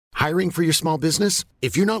Hiring for your small business?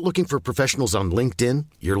 If you're not looking for professionals on LinkedIn,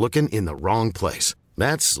 you're looking in the wrong place.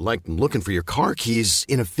 That's like looking for your car keys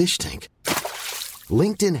in a fish tank.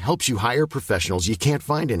 LinkedIn helps you hire professionals you can't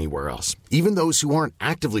find anywhere else, even those who aren't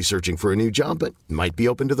actively searching for a new job but might be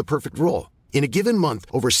open to the perfect role. In a given month,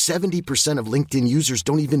 over 70% of LinkedIn users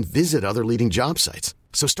don't even visit other leading job sites.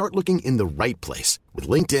 So start looking in the right place. With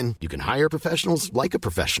LinkedIn, you can hire professionals like a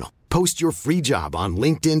professional. Post your free job on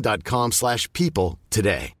linkedin.com/people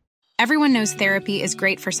today. Everyone knows therapy is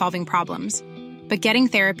great for solving problems, but getting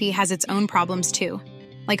therapy has its own problems too,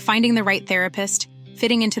 like finding the right therapist,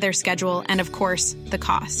 fitting into their schedule, and of course, the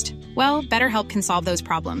cost. Well, BetterHelp can solve those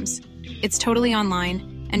problems. It's totally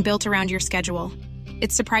online and built around your schedule.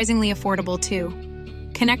 It's surprisingly affordable, too.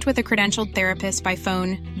 Connect with a credentialed therapist by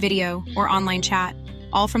phone, video, or online chat,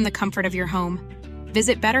 all from the comfort of your home.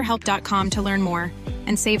 Visit BetterHelp.com to learn more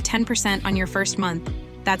and save 10% on your first month.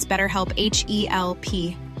 That's BetterHelp,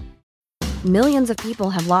 H-E-L-P. Millions of people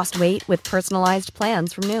have lost weight with personalized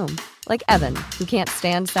plans from Noom. Like Evan, who can't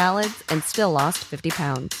stand salads and still lost 50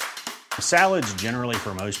 pounds. Salads generally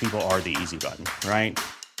for most people are the easy button, right?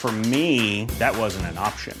 For me, that wasn't an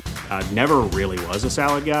option. I never really was a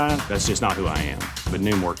salad guy. That's just not who I am. But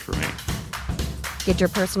Noom worked for me. Get your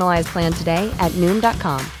personalized plan today at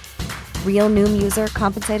Noom.com. Real Noom user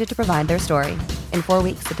compensated to provide their story. In 4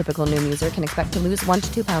 weeks, the typical Noom user can expect to lose 1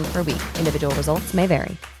 to 2 pounds per week. Individual results may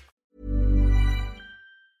vary.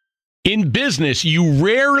 In business, you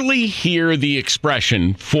rarely hear the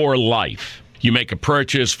expression "for life." You make a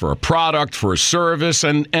purchase for a product, for a service,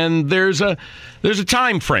 and there's a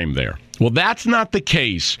time frame there. Well, that's not the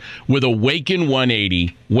case with Awaken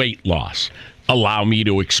 180 weight loss. Allow me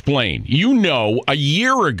to explain. You know, a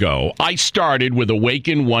year ago, I started with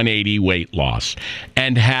Awaken 180 weight loss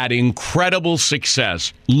and had incredible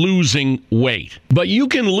success losing weight. But you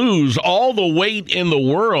can lose all the weight in the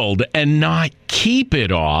world and not keep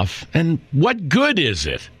it off. And what good is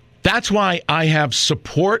it? That's why I have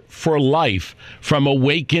support for life from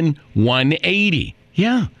Awaken 180.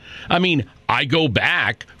 Yeah. I mean, I go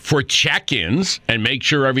back for check-ins and make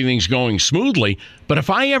sure everything's going smoothly. But if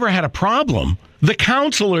I ever had a problem, the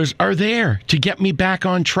counselors are there to get me back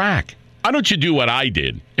on track. Why don't you do what I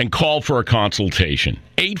did and call for a consultation?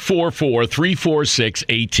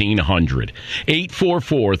 844-346-1800.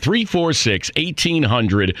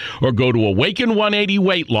 844-346-1800 or go to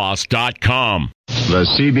awaken180weightloss.com. The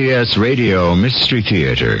CBS Radio Mystery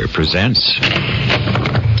Theater presents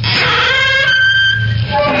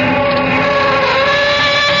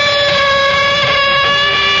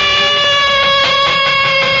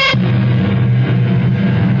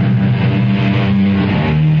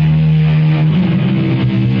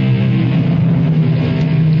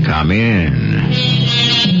Come in.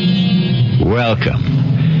 Welcome.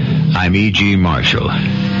 I'm E.G. Marshall.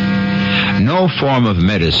 No form of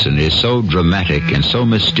medicine is so dramatic and so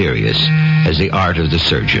mysterious as the art of the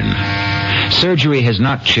surgeon. Surgery has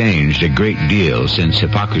not changed a great deal since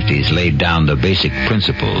Hippocrates laid down the basic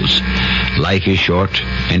principles. Life is short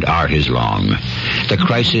and art is long. The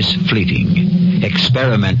crisis fleeting.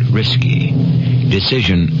 Experiment risky.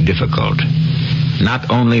 Decision difficult. Not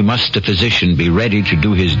only must the physician be ready to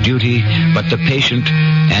do his duty, but the patient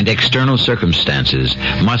and external circumstances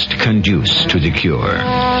must conduce to the cure.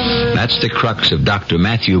 That's the crux of Dr.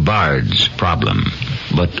 Matthew Bard's problem.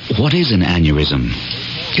 But what is an aneurysm?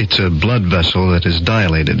 It's a blood vessel that is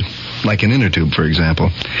dilated, like an inner tube, for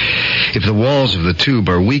example. If the walls of the tube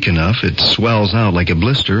are weak enough, it swells out like a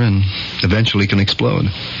blister and eventually can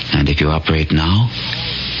explode. And if you operate now?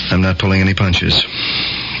 I'm not pulling any punches.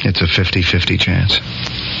 It's a 50-50 chance.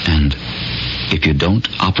 And if you don't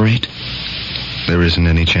operate? There isn't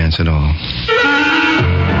any chance at all.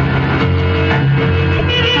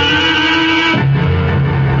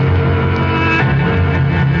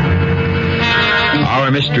 Our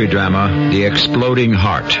mystery drama, The Exploding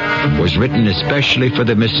Heart, was written especially for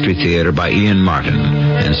the Mystery Theater by Ian Martin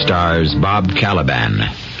and stars Bob Caliban.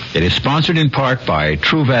 It is sponsored in part by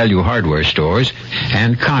True Value Hardware Stores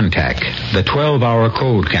and Contac, the 12-hour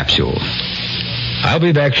cold capsule. I'll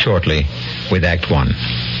be back shortly with Act 1.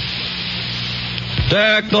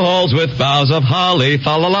 Deck the halls with boughs of holly,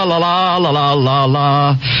 fa la la la la la la la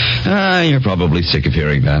la. You're probably sick of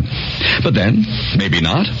hearing that. But then, maybe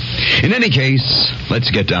not. In any case, let's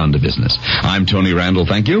get down to business. I'm Tony Randall,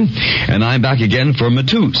 thank you. And I'm back again for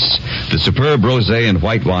Matus, the superb rosé and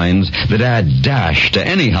white wines that add dash to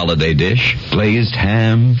any holiday dish. Glazed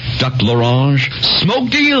ham, duck l'orange,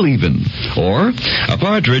 smoked eel even. Or a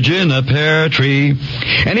partridge in a pear tree.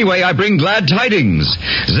 Anyway, I bring glad tidings.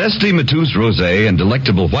 Zesty Matus rosé and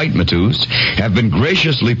delectable white Matus have been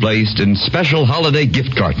graciously placed in special holiday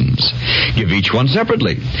gift cartons. Give each one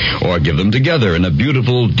separately, or give them together in a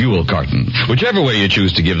beautiful dual carton. Whichever way you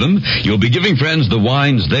choose to give them, you'll be giving friends the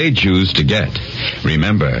wines they choose to get.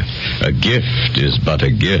 Remember, a gift is but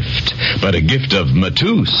a gift, but a gift of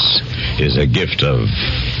Matus is a gift of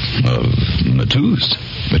Matus.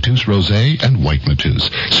 Matus Rosé and White Matus,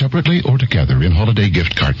 separately or together in holiday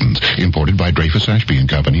gift cartons, imported by Dreyfus Ashby and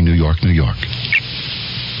Company, New York, New York.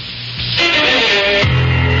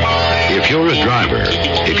 If you're a driver,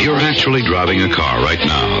 if you're actually driving a car right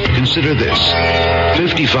now, consider this.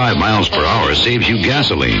 55 miles per hour saves you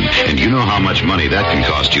gasoline, and you know how much money that can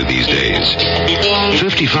cost you these days.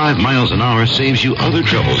 55 miles an hour saves you other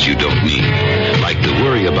troubles you don't need, like the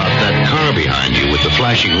worry about that car behind you with the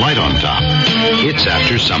flashing light on top. It's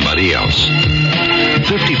after somebody else.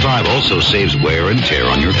 55 also saves wear and tear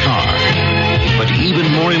on your car. But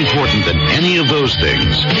even more important than any of those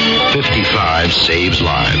things, 55 saves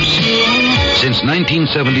lives. Since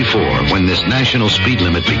 1974, when this national speed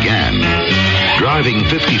limit began, driving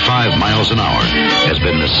 55 miles an hour has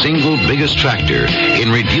been the single biggest factor in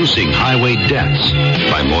reducing highway deaths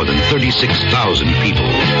by more than 36,000 people.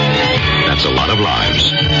 That's a lot of lives.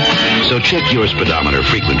 So check your speedometer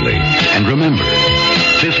frequently. And remember,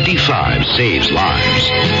 55 saves lives.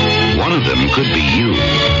 One of them could be you.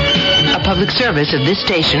 A public service of this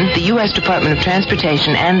station, the U.S. Department of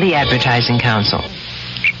Transportation, and the Advertising Council.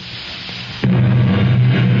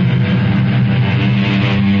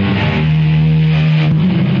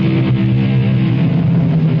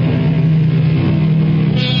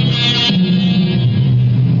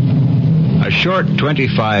 A short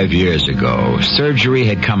 25 years ago, surgery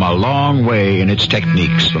had come a long way in its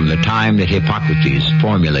techniques from the time that Hippocrates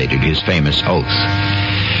formulated his famous oath.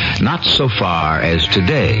 Not so far as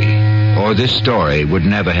today, or this story would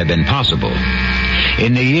never have been possible.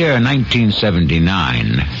 In the year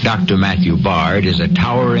 1979, Dr. Matthew Bard is a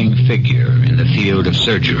towering figure in the field of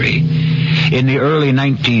surgery. In the early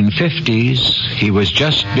 1950s, he was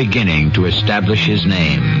just beginning to establish his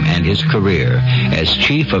name and his career as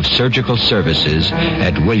Chief of Surgical Services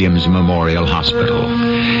at Williams Memorial Hospital.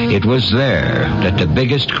 It was there that the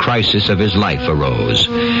biggest crisis of his life arose,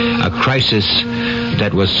 a crisis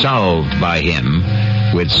that was solved by him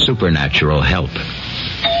with supernatural help.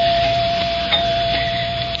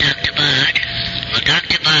 Dr. Bard. Will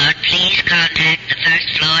Dr. Bard please contact the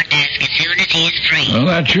first floor desk as soon as he is free? Well,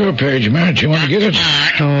 that's your page, Matt. You want to get it?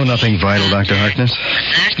 Oh, nothing vital, Dr. Harkness.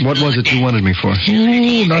 What was it you wanted me for?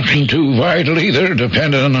 Oh, nothing too vital either,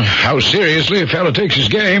 depending on how seriously a fellow takes his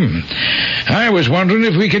game. I was wondering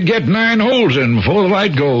if we could get 9 holes in before the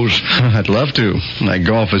light goes. I'd love to. My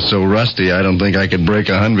golf is so rusty, I don't think I could break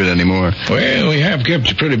 100 anymore. Well, we have kept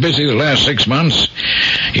you pretty busy the last 6 months.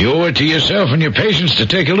 You owe it to yourself and your patients to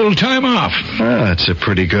take a little time off. Well, that's a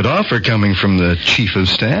pretty good offer coming from the Chief of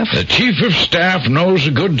Staff. The Chief of Staff knows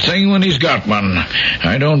a good thing when he's got one.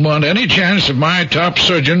 I don't want any chance of my top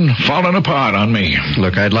surgeon falling apart on me.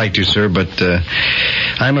 Look, I'd like to, sir, but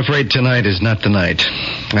I'm afraid tonight is not the night.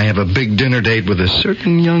 I have a big dinner date with a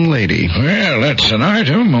certain young lady. Well, that's an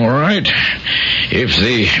item, all right. If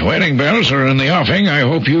the wedding bells are in the offing, I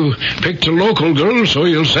hope you picked a local girl so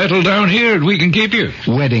you'll settle down here and we can keep you.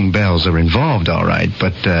 Wedding bells are involved, all right,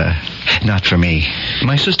 but not for me.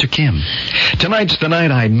 My sister Kim. Tonight's the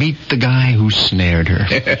night I meet the guy who snared her.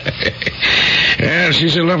 Yeah,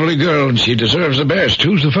 she's a lovely girl and she deserves the best.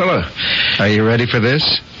 Who's the fella? Are you ready for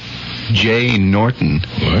this? J. Norton.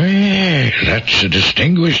 Well, that's a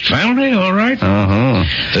distinguished family, all right. Uh-huh.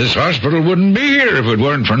 This hospital wouldn't be here if it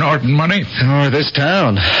weren't for Norton money. Or this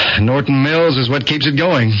town. Norton Mills is what keeps it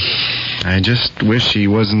going. I just wish he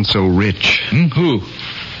wasn't so rich. Who?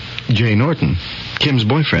 J. Norton. Kim's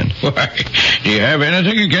boyfriend. Why, do you have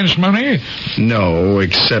anything against money? No,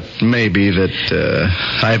 except maybe that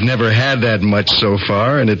I've never had that much so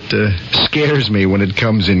far, and it scares me when it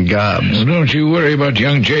comes in gobs. Well, don't you worry about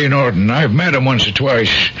young J. Norton. I've met him once or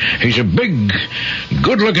twice. He's a big,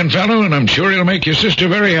 good-looking fellow, and I'm sure he'll make your sister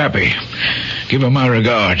very happy. Give him my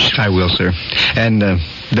regards. I will, sir. And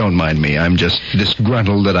don't mind me. I'm just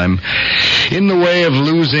disgruntled that I'm in the way of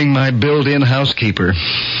losing my built-in housekeeper.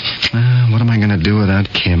 What am I going to do without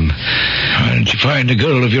Kim? Why don't you find a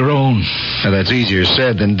girl of your own? Now, that's easier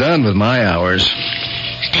said than done with my hours.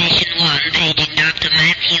 Station 1, Paging Dr.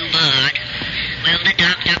 Matthew Bard. Will the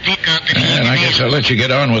doctor pick up at And I guess I'll let you get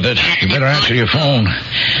on with it. You better answer your phone.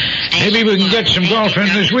 Maybe we can get some golf in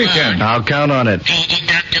this weekend. I'll count on it. Paging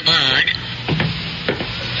Dr. Bard.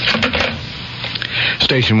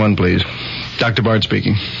 Station 1, please. Dr. Bard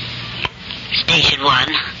speaking. Station 1.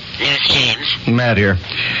 Nurse James. Matt here.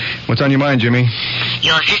 What's on your mind, Jimmy?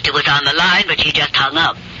 Your sister was on the line, but she just hung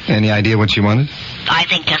up. Any idea what she wanted? I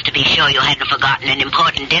think just to be sure you hadn't forgotten an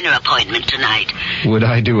important dinner appointment tonight. Would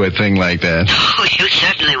I do a thing like that? Oh, you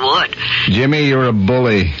certainly would. Jimmy, you're a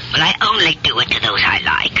bully. Well, I only do it to those I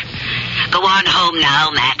like. Go on home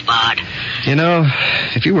now, Matt Bard. You know,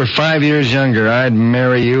 if you were 5 years younger, I'd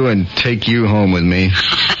marry you and take you home with me.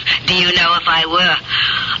 Do you know if I were,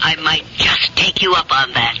 I might just take you up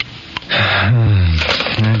on that.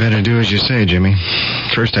 I better do as you say, Jimmy.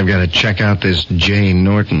 First, I've got to check out this Jay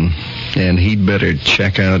Norton, and he'd better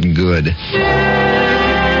check out good.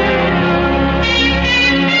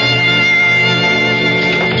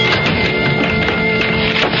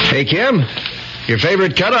 Hey, Kim, your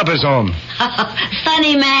favorite cut-up is home. Oh,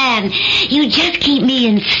 funny man. You just keep me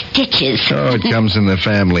in stitches. Oh, it comes in the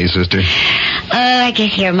family, sister. I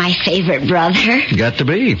guess you're my favorite brother. Got to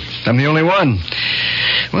be. I'm the only one.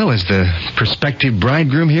 Well, is the prospective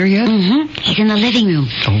bridegroom here yet? Mm-hmm. He's in the living room.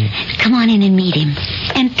 Oh. Come on in and meet him.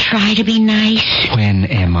 And try to be nice. When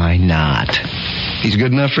am I not? He's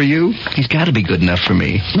good enough for you? He's got to be good enough for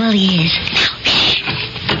me. Well, he is.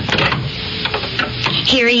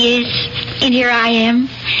 Here he is. And here I am.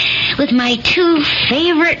 With my two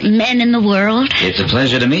favorite men in the world. It's a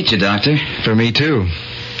pleasure to meet you, Doctor. For me, too.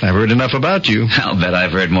 I've heard enough about you. I'll bet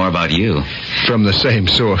I've heard more about you. From the same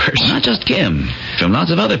source. Not just Kim. From lots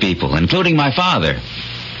of other people, including my father.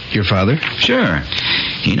 Your father? Sure.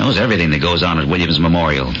 He knows everything that goes on at Williams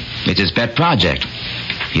Memorial. It's his pet project.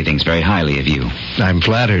 He thinks very highly of you. I'm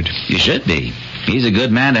flattered. You should be. He's a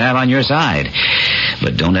good man to have on your side.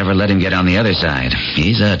 But don't ever let him get on the other side.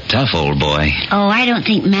 He's a tough old boy. Oh, I don't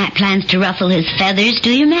think Matt plans to ruffle his feathers, do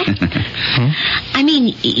you, Matt? I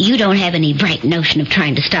mean, you don't have any bright notion of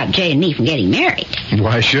trying to stop Jay and me from getting married.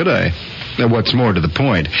 Why should I? What's more to the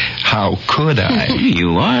point, how could I?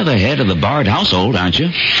 You are the head of the Bard household, aren't you?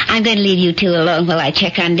 I'm going to leave you two alone while I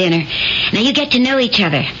check on dinner. Now, you get to know each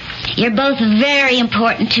other. You're both very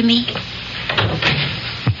important to me.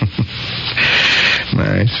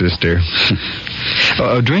 My sister.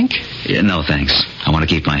 A drink? Yeah, no, thanks. I want to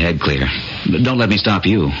keep my head clear. Don't let me stop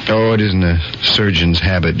you. Oh, it isn't a surgeon's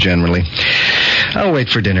habit, generally. I'll wait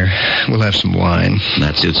for dinner. We'll have some wine.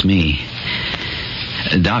 That suits me.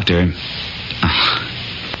 Doctor,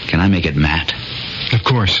 can I make it Matt? Of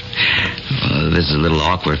course. This is a little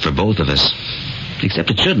awkward for both of us. Except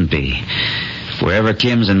it shouldn't be. Wherever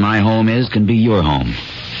Kim's and my home is can be your home.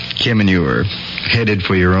 Kim and you are headed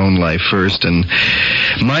for your own life first, and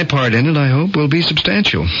my part in it, I hope, will be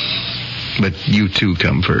substantial. But you two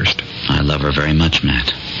come first. I love her very much,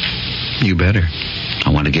 Matt. You better.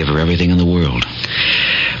 I want to give her everything in the world.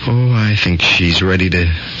 Oh, I think she's ready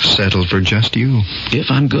to settle for just you.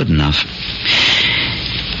 If I'm good enough.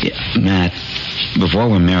 Yeah, Matt, before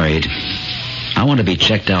we're married, I want to be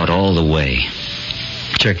checked out all the way.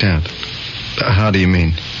 Checked out? How do you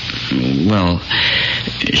mean? Well,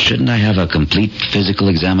 shouldn't I have a complete physical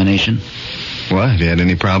examination? What? Have you had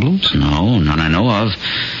any problems? No, none I know of.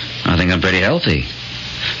 I think I'm pretty healthy.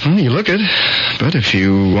 Well, you look it. But if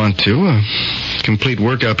you want to, a complete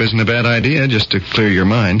workup isn't a bad idea, just to clear your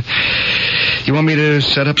mind. You want me to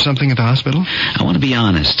set up something at the hospital? I want to be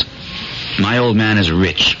honest. My old man is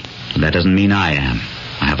rich. That doesn't mean I am.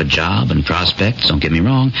 I have a job and prospects, don't get me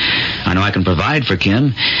wrong. I know I can provide for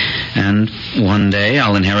Kim, and one day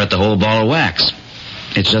I'll inherit the whole ball of wax.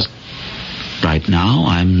 It's just, right now,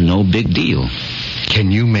 I'm no big deal.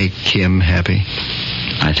 Can you make Kim happy?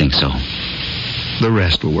 I think so. The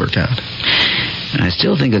rest will work out. I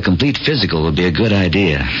still think a complete physical would be a good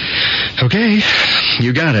idea. Okay,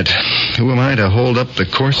 you got it. Who am I to hold up the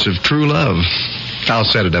course of true love? I'll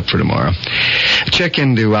set it up for tomorrow. Check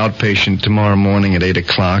into outpatient tomorrow morning at 8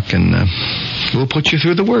 o'clock, and we'll put you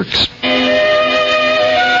through the works.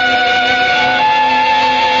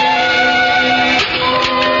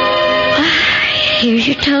 Here's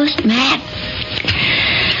your toast, Matt.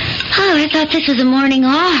 Oh, I thought this was a morning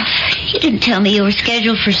off. You didn't tell me you were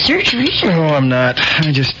scheduled for surgery. Oh, I'm not.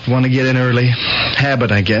 I just want to get in early.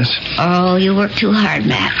 Habit, I guess. Oh, you work too hard,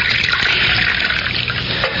 Matt.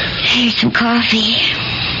 Here's some coffee.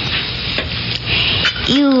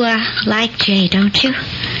 You, like Jay, don't you?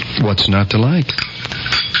 What's not to like?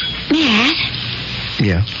 Matt?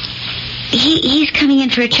 Yeah? He's coming in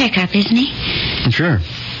for a checkup, isn't he? Sure.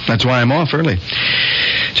 That's why I'm off early.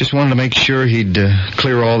 Just wanted to make sure he'd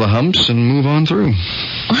clear all the humps and move on through.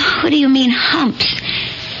 What do you mean, humps?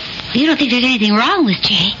 You don't think there's anything wrong with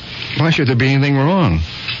Jay? Why should there be anything wrong?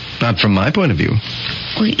 Not from my point of view.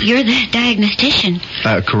 Well, you're the diagnostician.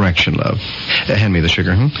 Correction, love. Hand me the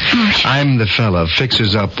sugar, Oh, sure. I'm the fella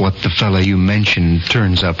fixes up what the fella you mentioned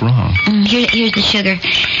turns up wrong. Here's the sugar.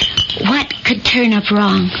 What could turn up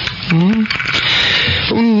wrong?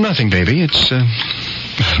 Nothing, baby. It's,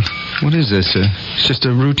 what is this? It's just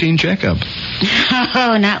a routine checkup.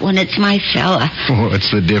 Oh, not when it's my fella. What's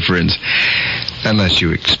the difference? Unless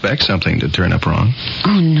you expect something to turn up wrong.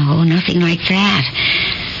 Oh, no, nothing like that.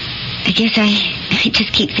 I guess I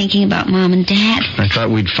just keep thinking about Mom and Dad. I thought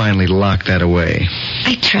we'd finally lock that away.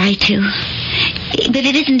 I try to. But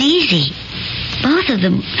it isn't easy. Both of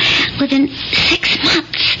them within 6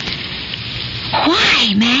 months.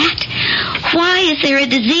 Why, Matt? Why is there a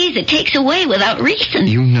disease that takes away without reason?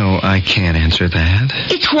 You know I can't answer that.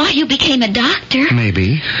 It's why you became a doctor.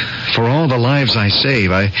 Maybe. For all the lives I save,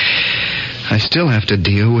 I still have to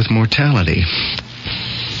deal with mortality.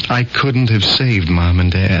 I couldn't have saved Mom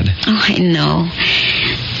and Dad. Oh, I know.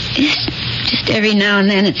 Just every now and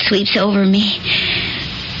then it sweeps over me.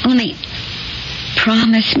 Only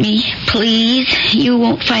promise me, please, you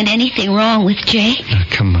won't find anything wrong with Jay. Oh,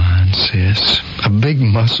 come on, sis. A big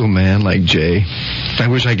muscle man like Jay. I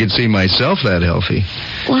wish I could see myself that healthy.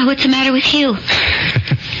 Well, what's the matter with you?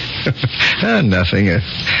 Nothing. A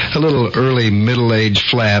little early middle-aged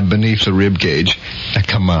flab beneath the rib cage. Now,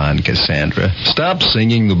 come on, Cassandra. Stop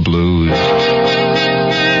singing the blues. Dr.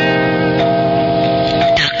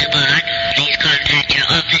 Bard, please contact your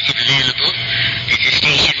office if available. This is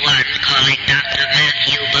Station 1 calling Dr.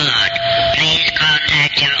 Matthew Bard. Please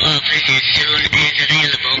contact your office as soon as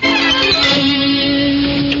available.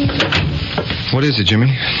 What is it,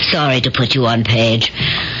 Jimmy? Sorry to put you on page.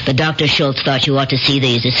 But Dr. Schultz thought you ought to see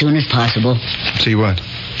these as soon as possible. See what?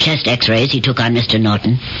 Chest x-rays he took on Mr.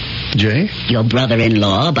 Norton. Jay? Your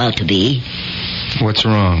brother-in-law, about to be. What's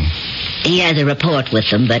wrong? He has a report with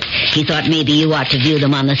them, but he thought maybe you ought to view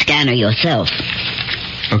them on the scanner yourself.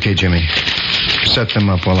 Okay, Jimmy. Set them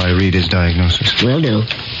up while I read his diagnosis. Will do.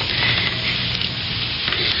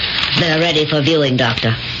 They're ready for viewing,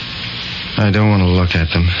 Doctor. I don't want to look at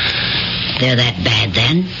them. They're that bad,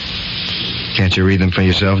 then? Can't you read them for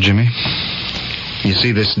yourself, Jimmy? You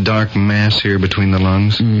see this dark mass here between the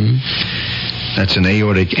lungs? That's an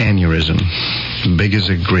aortic aneurysm. Big as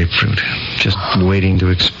a grapefruit. Just waiting to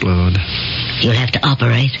explode. You'll have to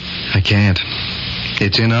operate. I can't.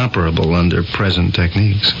 It's inoperable under present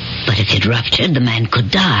techniques. But if it ruptured, the man could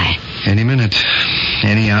die. Any minute.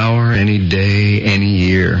 Any hour, any day, any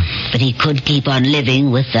year. But he could keep on living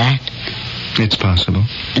with that. It's possible.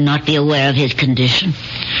 And not be aware of his condition.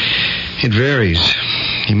 It varies.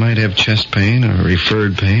 He might have chest pain or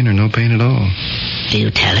referred pain or no pain at all. Do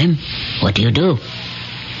you tell him? What do you do?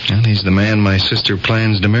 Well, he's the man my sister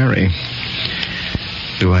plans to marry.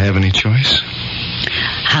 Do I have any choice?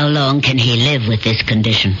 How long can he live with this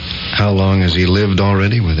condition? How long has he lived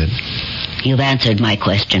already with it? You've answered my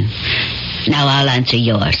question. Now I'll answer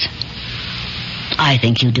yours. I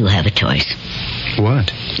think you do have a choice.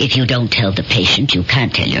 What? If you don't tell the patient, you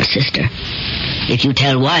can't tell your sister. If you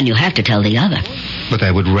tell one, you have to tell the other. But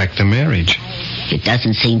that would wreck the marriage. It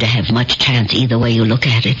doesn't seem to have much chance either way you look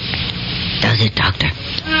at it. Does it, Doctor?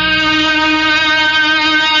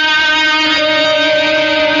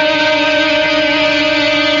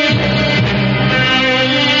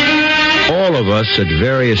 All of us at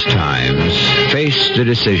various times face the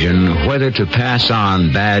decision whether to pass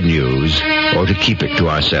on bad news or to keep it to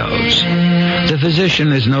ourselves. The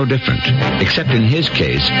physician is no different, except in his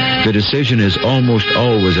case, the decision is almost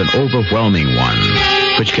always an overwhelming one,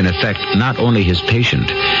 which can affect not only his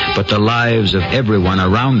patient, but the lives of everyone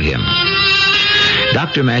around him.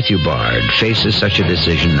 Dr. Matthew Bard faces such a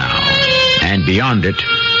decision now, and beyond it,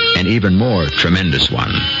 an even more tremendous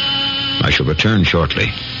one. I shall return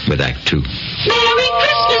shortly with Act 2. Merry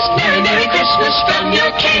Christmas, Merry, Merry Christmas from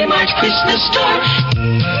your Kmart Christmas store.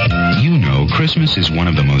 You know, Christmas is one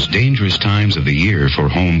of the most dangerous times of the year for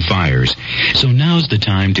home fires. So now's the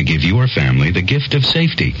time to give your family the gift of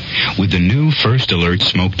safety with the new First Alert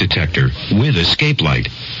smoke detector with escape light.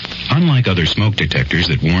 Unlike other smoke detectors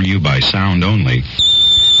that warn you by sound only,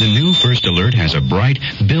 the new First Alert has a bright,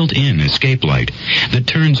 built-in escape light that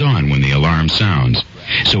turns on when the alarm sounds.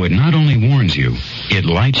 So it not only warns you, it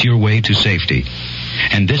lights your way to safety.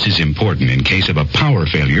 And this is important in case of a power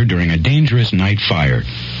failure during a dangerous night fire.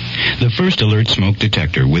 The First Alert smoke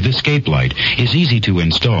detector with escape light is easy to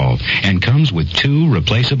install and comes with 2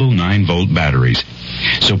 replaceable 9-volt batteries.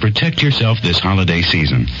 So protect yourself this holiday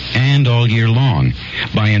season and all year long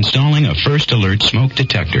by installing a First Alert smoke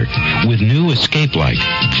detector with new escape light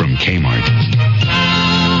from Kmart.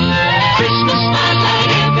 Christmas spotlight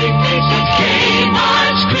every place at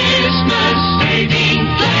Kmart's Christmas saving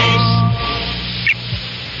place.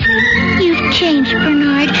 You've changed,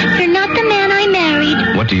 Bernard. You're not the man I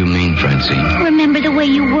married. What do you mean, Francine? Remember the way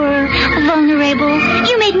you were, vulnerable.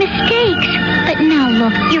 You made mistakes. But now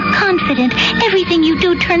look, you're confident. Everything you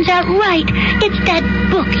do turns out right. It's that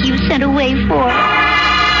book you sent away for.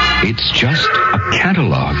 It's just a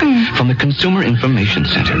catalog from the Consumer Information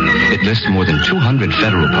Center. It lists more than 200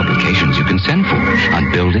 federal publications you can send for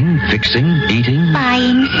on building, fixing, eating.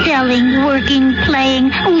 Buying, selling, working,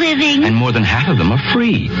 playing, living. And more than half of them are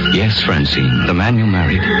free. Yes, Francine, the man you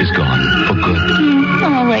married is gone for good.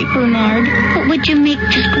 All right, Bernard. But would you make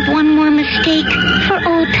just one more mistake for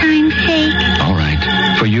old time's sake? All right.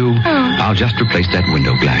 For you, I'll just replace that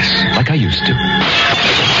window glass like I used to.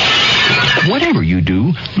 Whatever you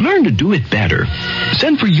do, learn to do it better.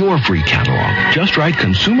 Send for your free catalog. Just write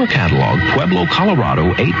Consumer Catalog, Pueblo,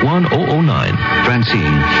 Colorado, 81009.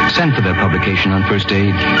 Francine, send for their publication on First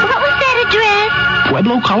Aid. What was that address?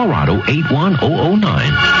 Pueblo, Colorado,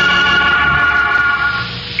 81009.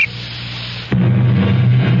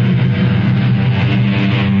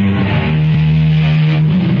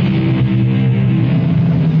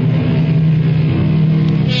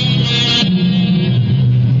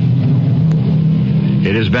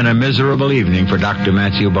 It has been a miserable evening for Dr.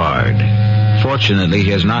 Matthew Bard. Fortunately, he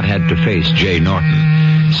has not had to face Jay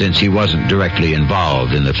Norton, since he wasn't directly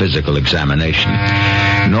involved in the physical examination.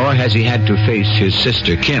 Nor has he had to face his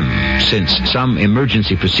sister Kim, since some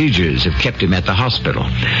emergency procedures have kept him at the hospital.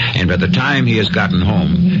 And by the time he has gotten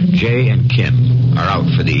home, Jay and Kim are out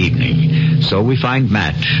for the evening. So we find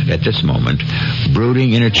Matt, at this moment,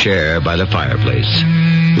 brooding in a chair by the fireplace,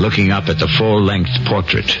 looking up at the full-length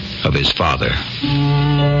portrait of his father.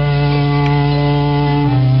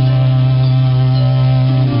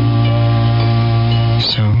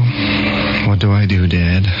 So, what do I do,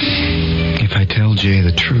 Dad? If I tell Jay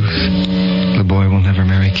the truth, the boy will never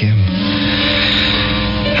marry Kim.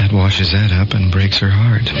 That washes that up and breaks her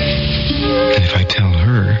heart. And if I tell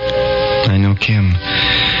her, I know Kim,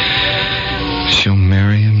 she'll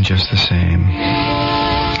marry him just the same.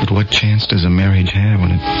 But what chance does a marriage have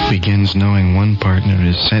when it begins knowing one partner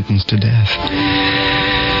is sentenced to death?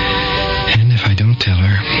 And if I don't tell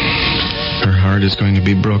her, her heart is going to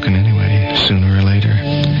be broken anyway, sooner or later.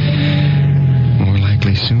 More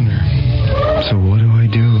likely sooner. So what do I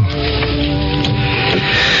do?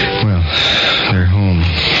 Well, they're home.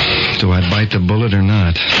 Do I bite the bullet or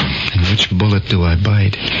not? And which bullet do I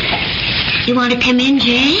bite? You want to come in,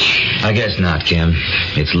 Jay? I guess not, Kim.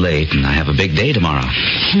 It's late, and I have a big day tomorrow.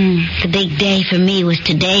 The big day for me was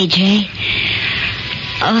today, Jay.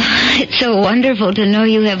 Oh, it's so wonderful to know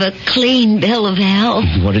you have a clean bill of health.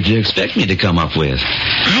 What did you expect me to come up with?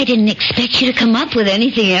 I didn't expect you to come up with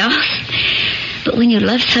anything else. But when you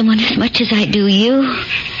love someone as much as I do you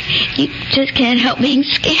just can't help being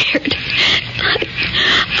scared.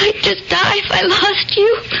 I'd just die if I lost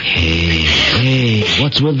you. Hey,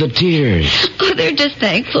 what's with the tears? Oh, they're just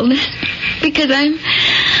thankfulness. Because I'm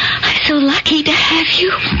so lucky to have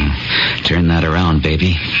you. Turn that around,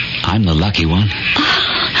 baby. I'm the lucky one.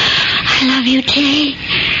 Oh, I love you, Jay.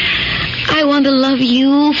 I want to love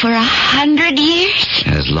you for 100 years.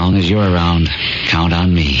 As long as you're around, count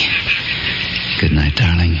on me. Good night,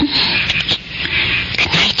 darling. Good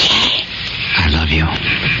night, Jay. I love you.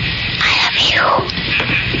 I love you.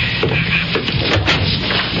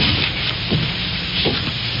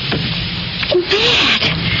 Matt,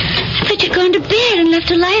 I thought you'd gone to bed and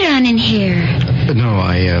left a light on in here. No,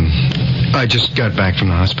 I just got back from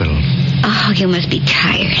the hospital. Oh, you must be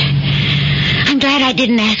tired. I'm glad I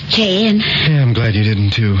didn't ask Jay in. Yeah, I'm glad you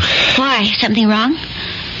didn't, too. Why? Something wrong?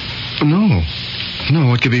 No,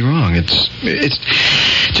 what could be wrong? It's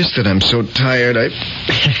just that I'm so tired.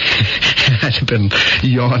 I've been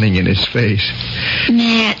yawning in his face.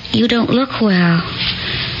 Matt, you don't look well.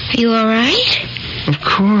 Are you all right? Of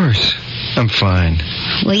course. I'm fine.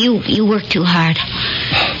 Well, you work too hard.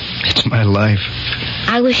 It's my life.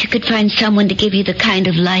 I wish you could find someone to give you the kind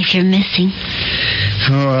of life you're missing.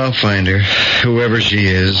 Oh, I'll find her. Whoever she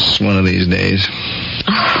is, one of these days.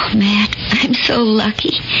 Oh, Matt, I'm so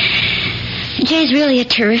lucky. Jay's really a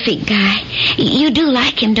terrific guy. You do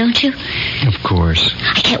like him, don't you? Of course.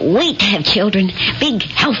 I can't wait to have children. Big,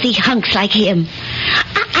 healthy hunks like him.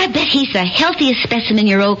 I I bet he's the healthiest specimen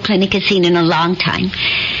your old clinic has seen in a long time.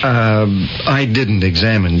 I didn't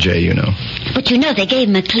examine Jay, you know. But you know they gave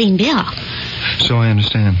him a clean bill. So I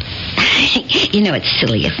understand. You know, it's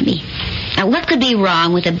silly of me. Now, what could be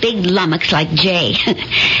wrong with a big lummox like Jay?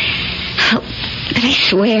 But I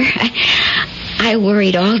swear, I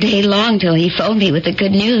worried all day long till he phoned me with the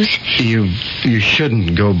good news. You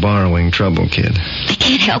shouldn't go borrowing trouble, kid. I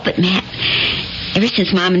can't help it, Matt. Ever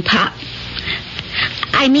since Mom and Pop...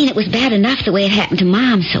 I mean, it was bad enough the way it happened to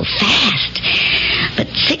Mom so fast. But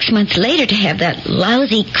 6 months later to have that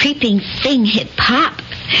lousy, creeping thing hit Pop...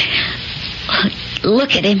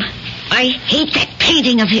 Look at him. I hate that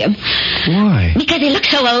painting of him. Why? Because he looks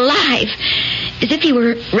so alive. As if he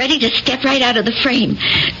were ready to step right out of the frame.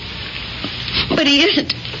 But he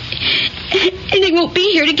isn't. And he won't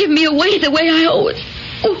be here to give me away the way I always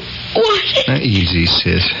wanted. Easy,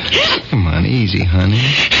 sis. Come on, easy, honey.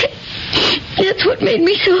 That's what made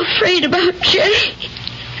me so afraid about Jay.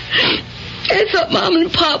 I thought Mom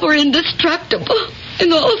and Pop were indestructible.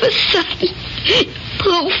 And all of a sudden,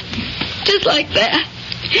 poof, just like that,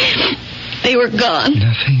 they were gone.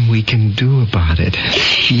 Nothing we can do about it.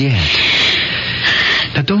 Yet.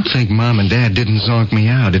 Now, don't think Mom and Dad didn't zonk me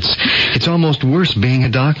out. It's almost worse being a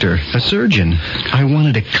doctor, a surgeon. I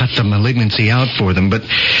wanted to cut the malignancy out for them, but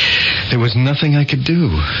there was nothing I could do.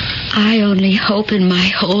 I only hope in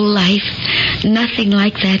my whole life nothing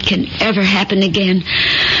like that can ever happen again.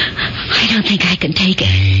 I don't think I can take it.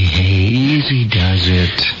 Hey, easy does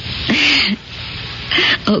it.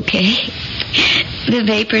 Okay. The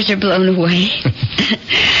vapors are blown away.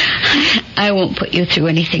 I won't put you through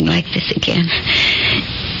anything like this again.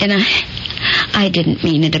 And I didn't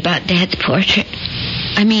mean it about Dad's portrait.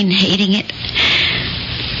 I mean hating it.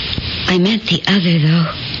 I meant the other,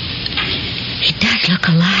 though. He does look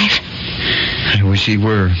alive. I wish he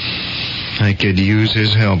were. I could use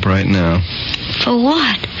his help right now. For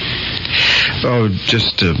what? Oh,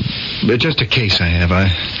 just a case I have.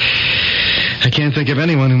 I can't think of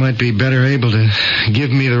anyone who might be better able to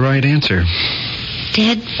give me the right answer.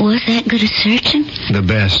 Dad was that good a surgeon? The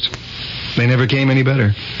best. They never came any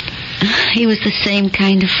better. He was the same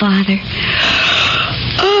kind of father.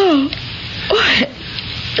 Oh,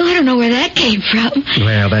 I don't know where that came from.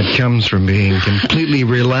 Well, that comes from being completely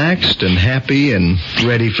relaxed and happy and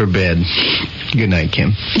ready for bed. Good night,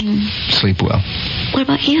 Kim. Sleep well. What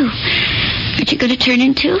about you? Aren't you going to turn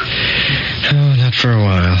in too? Oh, not for a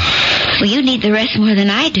while. Well, you need the rest more than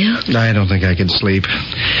I do. I don't think I could sleep.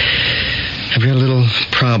 I've got a little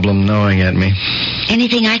problem gnawing at me.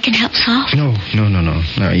 Anything I can help solve? No.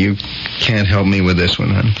 No, you can't help me with this one,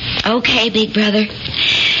 hon. Okay, big brother.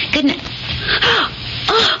 Good night. Oh.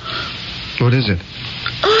 What is it?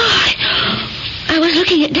 Oh, I was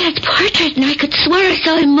looking at Dad's portrait, and I could swear I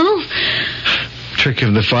saw him move. Trick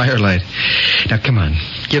of the firelight. Now, come on.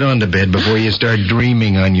 Get on to bed before you start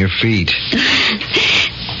dreaming on your feet.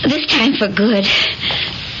 This time for good.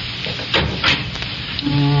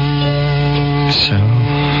 So,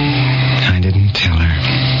 I didn't tell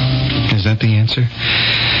her. Is that the answer?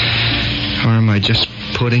 Or am I just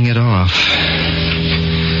putting it off?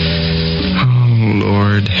 Oh,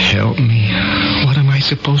 Lord, help me. What am I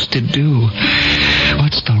supposed to do?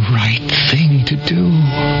 What's the right thing to do?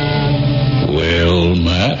 Well,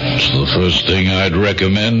 Matt, the first thing I'd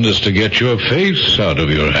recommend is to get your face out of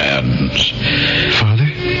your hands. Father?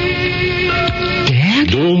 Dad?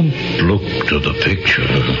 Don't look to the picture.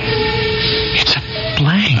 It's a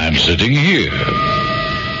blank. I'm sitting here,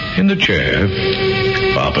 in the chair,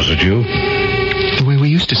 opposite you. The way we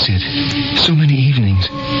used to sit, so many evenings.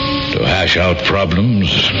 To hash out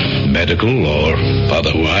problems, medical or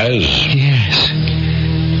otherwise. Yes.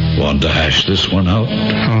 Want to hash this one out?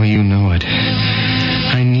 Oh, you know it.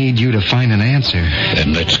 I need you to find an answer.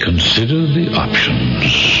 Then let's consider the options.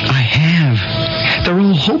 I have. They're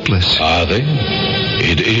all hopeless. Are they?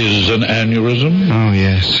 It is an aneurysm? Oh,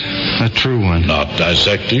 yes. A true one. Not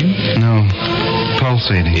dissecting? No.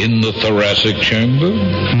 Pulsating. In the thoracic chamber?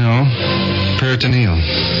 No. Peritoneal.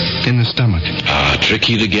 In the stomach. Ah,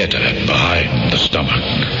 tricky to get at, behind the stomach.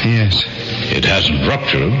 Yes. It hasn't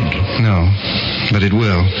ruptured? No. But it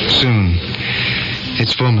will, soon.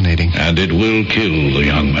 It's fulminating. And it will kill the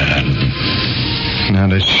young man.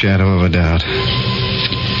 Not a shadow of a doubt.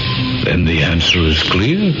 Then the answer is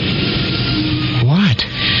clear? What?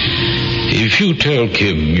 If you tell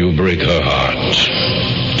Kim you break her heart,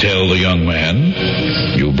 tell the young man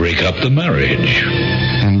you break up the marriage.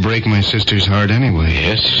 And break my sister's heart anyway.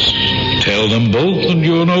 Yes. Tell them both and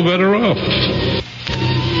you're no better off.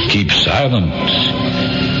 Keep silent.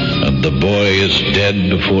 And the boy is dead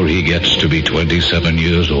before he gets to be 27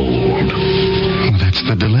 years old. Well, that's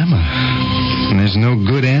a dilemma. And there's no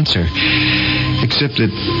good answer. Except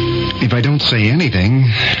that if I don't say anything,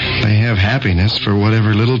 they have happiness for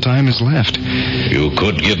whatever little time is left. You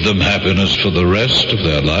could give them happiness for the rest of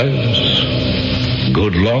their lives.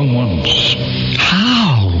 Good long ones.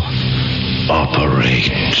 How?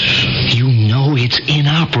 Operate. You know it's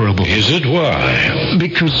inoperable. Is it why?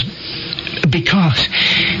 Because...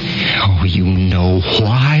 Oh, you know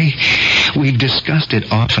why? We've discussed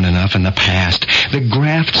it often enough in the past. The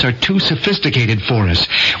grafts are too sophisticated for us.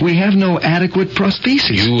 We have no adequate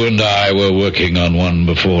prosthesis. You and I were working on one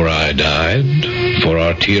before I died. For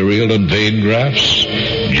arterial and vein grafts.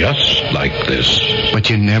 Just like this. But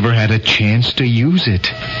you never had a chance to use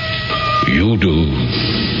it. You do.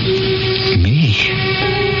 Me?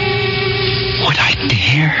 Would I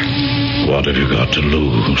dare? What have you got to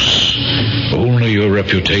lose? Only your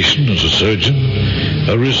reputation as a surgeon.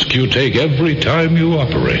 A risk you take every time you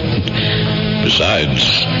operate.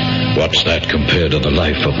 Besides, what's that compared to the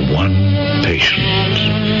life of one patient?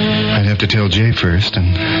 I'd have to tell Jay first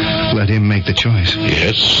and let him make the choice.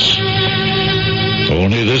 Yes.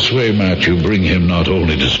 Only this way, Matt, you bring him not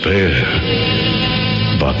only despair,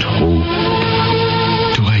 but hope.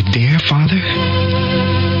 Do I dare, Father?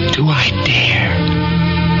 Do I dare?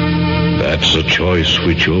 That's a choice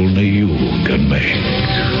which only you can make.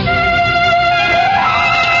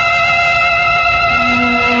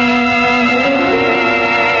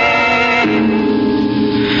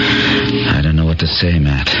 I don't know what to say,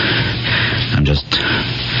 Matt. I'm just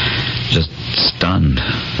stunned.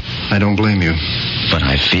 I don't blame you. But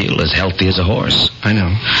I feel as healthy as a horse. I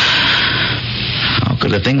know. How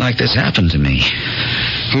could a thing like this happen to me?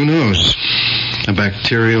 Who knows? A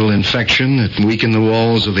bacterial infection that weakened the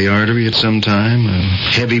walls of the artery at some time. A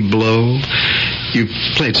heavy blow. You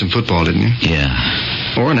played some football, didn't you?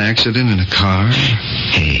 Yeah. Or an accident in a car.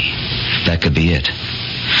 Hey, that could be it.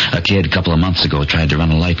 A kid a couple of months ago tried to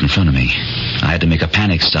run a light in front of me. I had to make a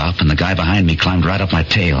panic stop, and the guy behind me climbed right up my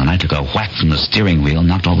tail, and I took a whack from the steering wheel and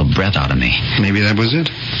knocked all the breath out of me. Maybe that was it.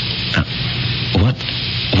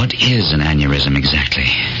 What is an aneurysm exactly?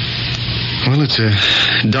 Well, it's a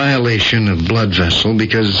dilation of blood vessel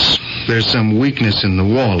because there's some weakness in the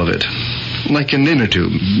wall of it. Like an inner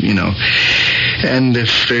tube, you know. And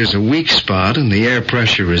if there's a weak spot and the air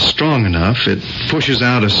pressure is strong enough, it pushes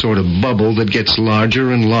out a sort of bubble that gets larger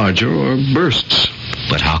and larger or bursts.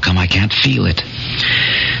 But how come I can't feel it?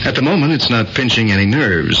 At the moment, it's not pinching any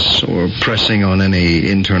nerves or pressing on any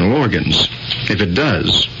internal organs. If it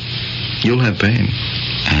does, you'll have pain.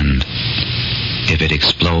 And if it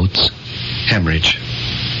explodes? Hemorrhage.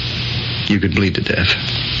 You could bleed to death.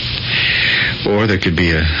 Or there could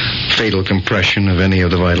be a fatal compression of any of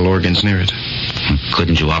the vital organs near it.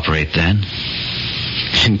 Couldn't you operate then?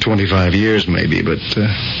 In 25 years, maybe, but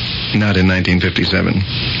not in 1957.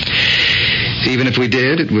 Even if we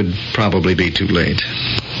did, it would probably be too late.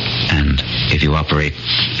 And if you operate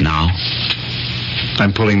now?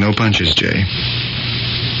 I'm pulling no punches, Jay.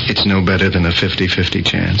 It's no better than a 50-50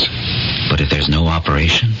 chance. But if there's no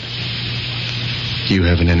operation? You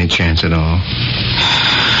haven't any chance at all.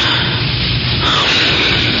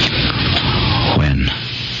 When?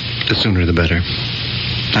 The sooner the better.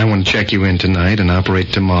 I want to check you in tonight and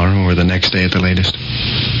operate tomorrow or the next day at the latest.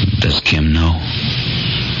 Does Kim know?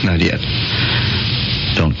 Not yet.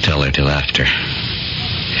 Don't tell her till after.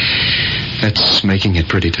 That's making it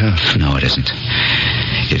pretty tough. No, it isn't.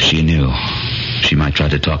 If she knew, she might try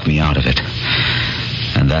to talk me out of it.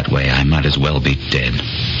 And that way I might as well be dead.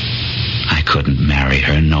 I couldn't marry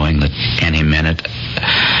her knowing that any minute...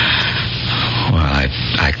 Well,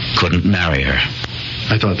 I couldn't marry her.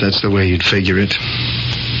 I thought that's the way you'd figure it.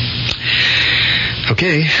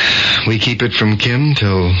 Okay, we keep it from Kim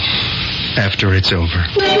till after it's over.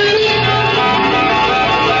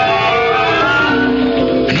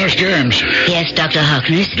 Nurse James. Yes, Dr.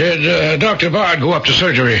 Harkness? Did Dr. Bard go up to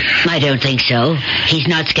surgery? I don't think so. He's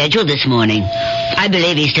not scheduled this morning. I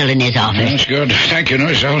believe he's still in his office. That's good. Thank you,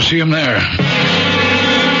 nurse. I'll see him there.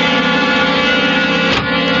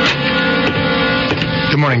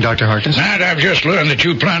 Good morning, Dr. Harkness. Matt, I've just learned that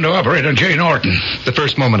you plan to operate on Jay Norton. The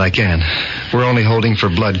first moment I can. We're only holding for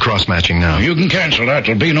blood cross-matching now. You can cancel that.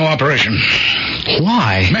 There'll be no operation.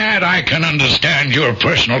 Why? Matt, I can understand your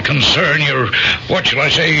personal concern, your, what shall I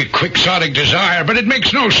say, quixotic desire, but it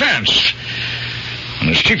makes no sense. And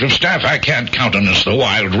as chief of staff, I can't countenance the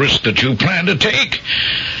wild risk that you plan to take.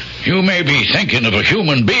 You may be thinking of a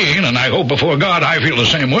human being, and I hope before God I feel the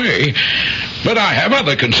same way, but I have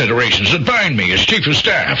other considerations that bind me as chief of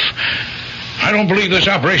staff. I don't believe this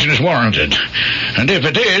operation is warranted. And if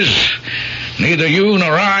it is, Neither you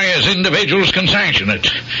nor I as individuals can sanction it.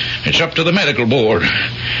 It's up to the medical board.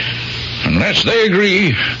 Unless they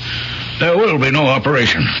agree, there will be no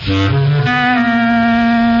operation.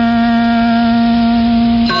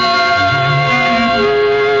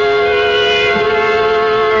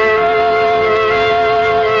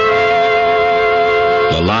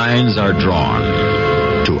 The lines are drawn,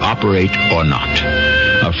 to operate or not.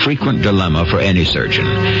 A frequent dilemma for any surgeon,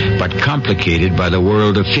 but complicated by the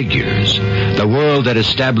world of figures, the world that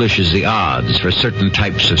establishes the odds for certain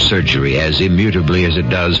types of surgery as immutably as it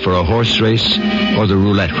does for a horse race or the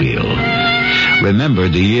roulette wheel. Remember,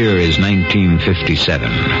 the year is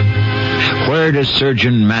 1957. Where does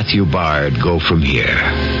Surgeon Matthew Bard go from here?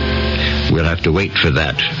 We'll have to wait for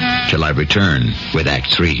that till I return with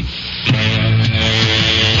Act 3.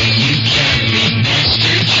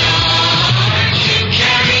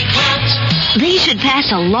 They should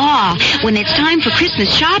pass a law. When it's time for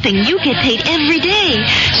Christmas shopping, you get paid every day.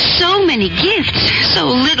 So many gifts, so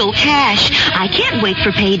little cash. I can't wait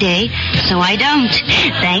for payday, so I don't.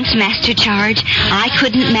 Thanks, Master Charge. I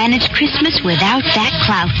couldn't manage Christmas without that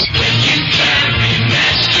clout. When you carry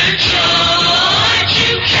Master Charge,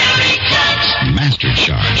 you carry clout. Master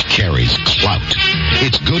Charge carries clout.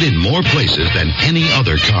 It's good in more places than any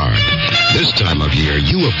other card. This time of year,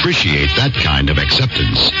 you appreciate that kind of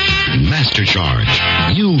acceptance. Master Charge.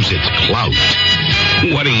 Use its clout.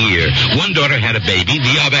 What a year. One daughter had a baby,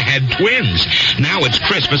 the other had twins. Now it's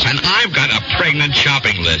Christmas and I've got a pregnant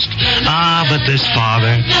shopping list. But this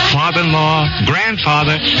father-in-law,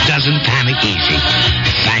 grandfather doesn't panic easy.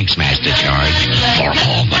 Thanks, Master Charge, for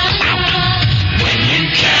all the clout. When you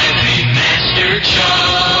carry Master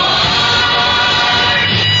Charge,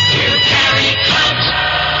 you carry clout.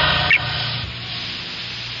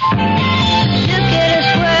 Look at us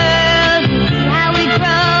world, how we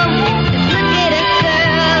grow. Look at us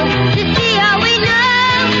girls, to see all we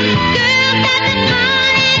know. Girls got the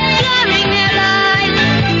fun, exploring their lives,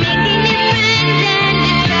 making new friends and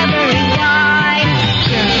discovering why.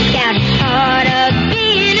 Girl Scouts part of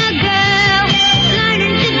being a girl,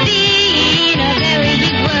 learning to be in a very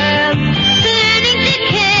big world, learning to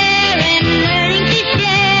care and learning to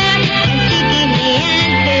share, and seeking the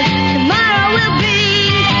answers tomorrow will bring.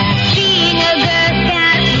 Being a Girl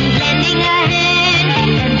Scout means lending a hand,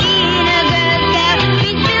 and being a Girl Scout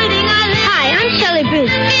means building our land. Hi, I'm Shelley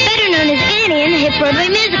Bruce, better known as Annie in the hit Broadway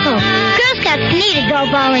musical. Girl Scouts need adult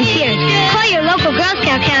volunteers. Call your local Girl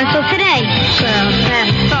Scout council today. Girl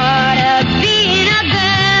Scouts part of being a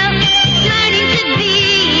girl, learning to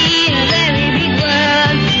be in a very big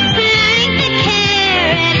world, learning to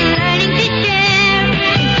care and learning to share, and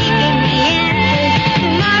seeking the answers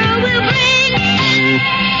tomorrow will bring.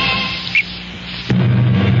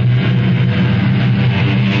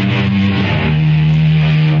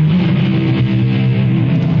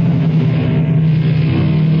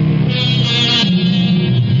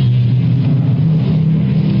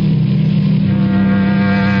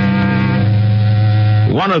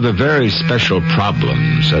 One of the very special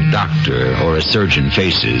problems a doctor or a surgeon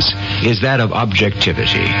faces is that of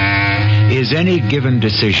objectivity. Is any given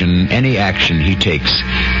decision, any action he takes,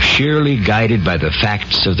 sheerly guided by the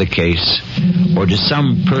facts of the case, or does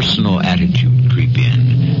some personal attitude creep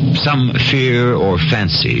in, some fear or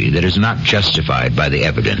fancy that is not justified by the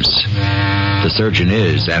evidence? The surgeon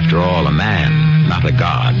is, after all, a man, not a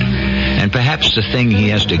god. And perhaps the thing he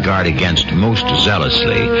has to guard against most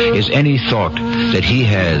zealously is any thought that he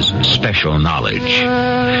has special knowledge.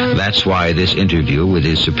 That's why this interview with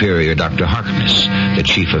his superior, Dr. Harkness, the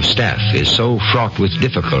chief of staff, is so fraught with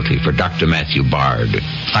difficulty for Dr. Matthew Bard.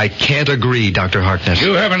 I can't agree, Dr. Harkness.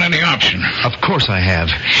 You haven't any option. Of course I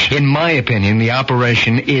have. In my opinion, the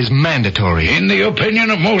operation is mandatory. In the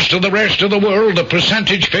opinion of most of the rest of the world, the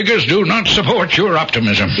percentage figures do not support your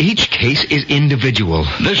optimism. Each case is individual.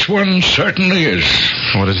 This one certainly is.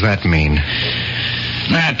 What does that mean?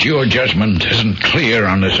 Matt, your judgment isn't clear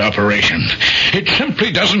on this operation. It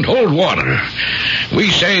simply doesn't hold water. We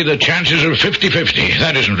say the chances are 50-50.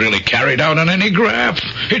 That isn't really carried out on any graph.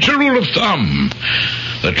 It's a rule of thumb.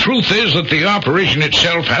 The truth is that the operation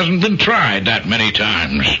itself hasn't been tried that many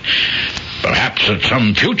times. Perhaps at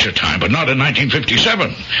some future time, but not in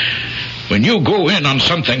 1957. When you go in on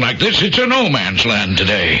something like this, it's a no man's land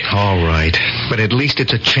today. All right, but at least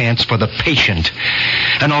it's a chance for the patient.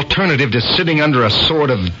 An alternative to sitting under a sword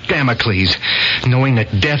of Damocles, knowing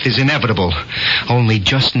that death is inevitable, only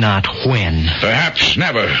just not when. Perhaps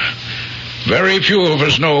never. Very few of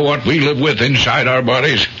us know what we live with inside our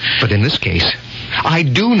bodies. But in this case, I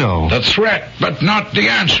do know. The threat, but not the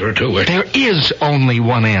answer to it. There is only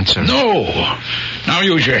one answer. No. Now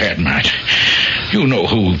use your head, Matt. You know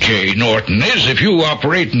who Jay Norton is. If you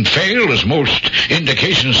operate and fail, as most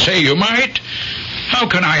indications say you might, how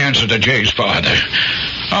can I answer to Jay's father?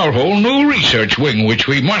 Our whole new research wing, which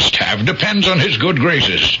we must have, depends on his good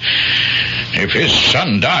graces. If his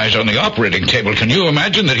son dies on the operating table, can you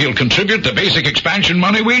imagine that he'll contribute the basic expansion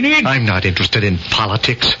money we need? I'm not interested in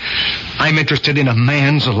politics. I'm interested in a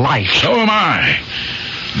man's life. So am I.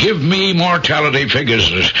 Give me mortality figures,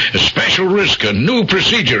 a special risk, a new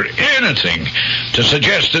procedure, anything to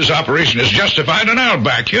suggest this operation is justified, and I'll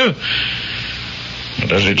back you.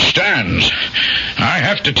 But as it stands, I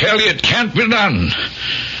have to tell you it can't be done.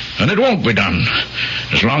 And it won't be done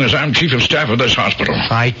as long as I'm chief of staff of this hospital.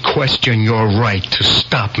 I question your right to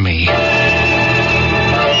stop me.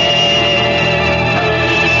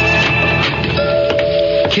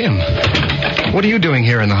 Kim, what are you doing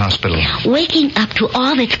here in the hospital? Waking up to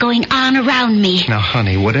all that's going on around me. Now,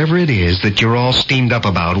 honey, whatever it is that you're all steamed up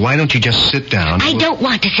about, why don't you just sit down? I don't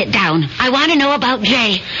want to sit down. I want to know about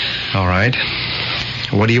Jay. All right.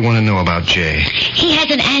 What do you want to know about Jay? He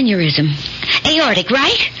has an aneurysm. Aortic,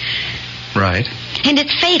 right? Right. And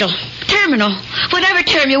it's fatal. Terminal. Whatever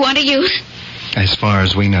term you want to use. As far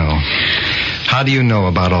as we know. How do you know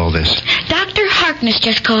about all this? Dr. Harkness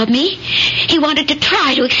just called me. He wanted to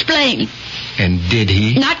try to explain. And did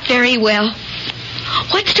he? Not very well.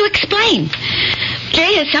 What's to explain?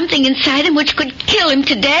 Jay has something inside him which could kill him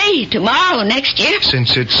today, tomorrow, next year.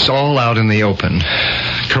 Since it's all out in the open,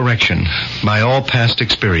 correction, by all past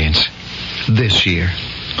experience, this year.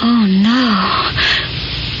 Oh, no.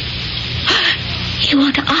 You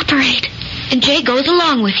want to operate, and Jay goes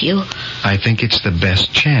along with you. I think it's the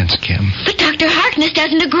best chance, Kim. But Dr. Harkness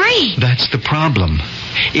doesn't agree. That's the problem.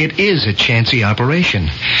 It is a chancy operation,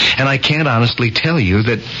 and I can't honestly tell you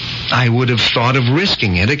that I would have thought of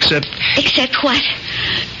risking it except... Except what?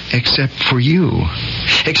 Except for you.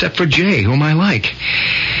 Except for Jay, whom I like.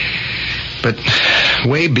 But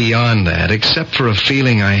way beyond that, except for a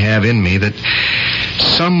feeling I have in me that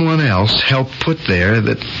someone else helped put there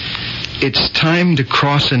that it's time to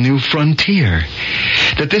cross a new frontier.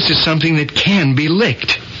 That this is something that can be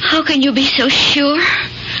licked. How can you be so sure?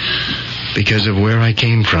 Because of where I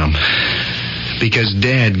came from. Because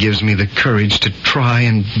Dad gives me the courage to try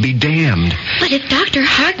and be damned. But if Dr.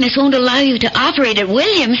 Harkness won't allow you to operate at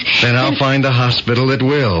Williams... Then I'll find a hospital that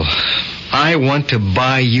will. I want to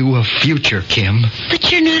buy you a future, Kim.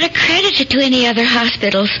 But you're not accredited to any other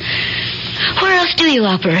hospitals. Where else do you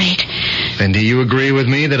operate? Then do you agree with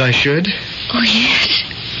me that I should? Oh, yes.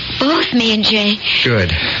 Both me and Jay. Good.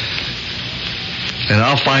 Then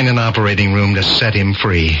I'll find an operating room to set him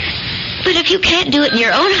free. But if you can't do it in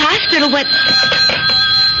your own hospital, what...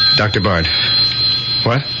 Dr. Bard.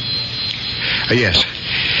 What? Yes.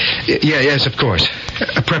 Yes, of course.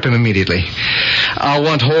 Prep him immediately. I'll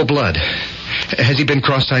want whole blood. Has he been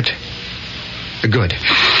cross-typed? Good.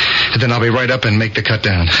 Then I'll be right up and make the cut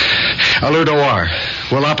down. Alert OR.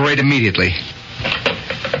 We'll operate immediately.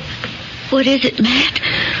 What is it, Matt?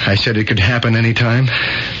 I said it could happen any time.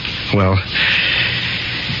 Well,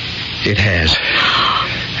 it has.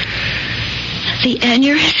 The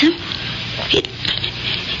aneurysm?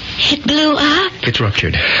 It blew up? It's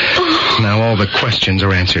ruptured. Oh. Now all the questions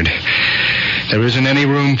are answered. There isn't any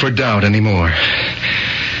room for doubt anymore.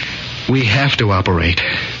 We have to operate.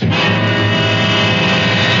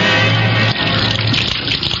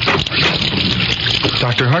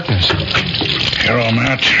 Dr. Harkness. Hello,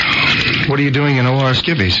 Matt. What are you doing in OR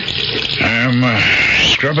Skibbies? I'm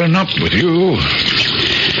scrubbing up with you.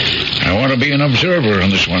 I want to be an observer on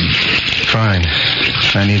this one. Fine.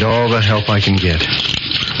 I need all the help I can get.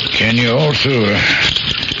 Can you also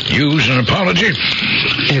use an apology?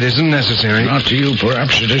 It isn't necessary. Not to you,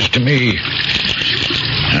 perhaps it is to me.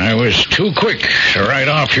 I was too quick to write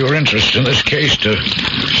off your interest in this case to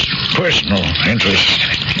personal interest.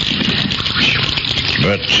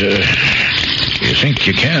 But you think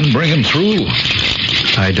you can bring him through?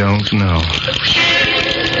 I don't know.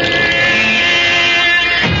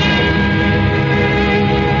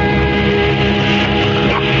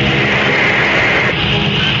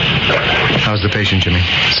 How's the patient, Jimmy?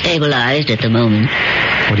 Stabilized at the moment.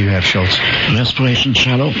 What do you have, Schultz? Respiration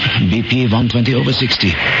shallow. BP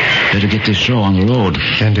 120/60. Better get this show on the road.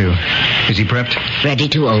 Can do. Is he prepped? Ready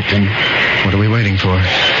to open. What are we waiting for?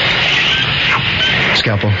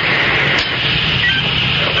 Scalpel.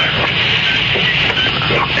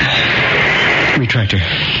 Retractor.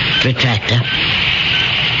 Retractor.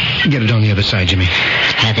 Get it on the other side, Jimmy.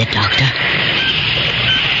 Have it, Doctor.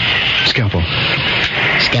 Scalpel.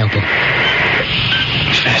 Scalpel.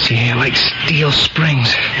 Fasten here like steel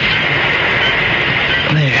springs.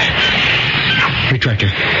 There.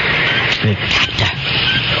 Retractor. Doctor.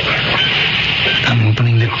 I'm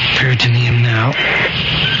opening the peritoneum now.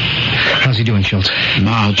 How's he doing, Schultz?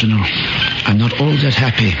 Marginal. I'm not all that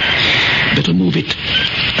happy. Better move it.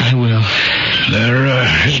 I will.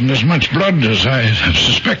 There isn't as much blood as I had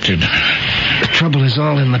suspected. The trouble is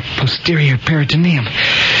all in the posterior peritoneum.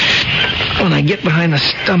 When I get behind the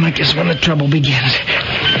stomach is when the trouble begins.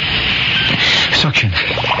 Suction.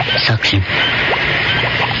 Suction.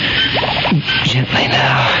 Gently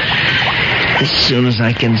now. As soon as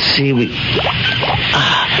I can see, we...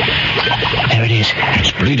 there it is.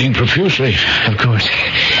 It's bleeding profusely. Of course.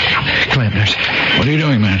 Clamp, nurse. What are you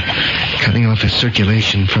doing, man? Cutting off the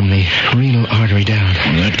circulation from the renal artery down.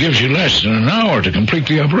 Well, that gives you less than an hour to complete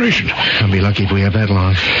the operation. I'll be lucky if we have that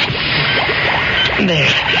long.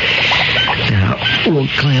 There. Now, we'll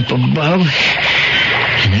clamp above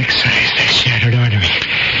and excise the shattered artery.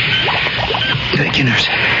 Thank you, nurse.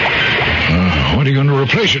 What are you going to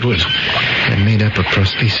replace it with? I made up a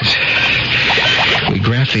prosthesis. We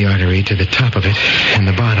graft the artery to the top of it and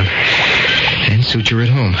the bottom, and suture it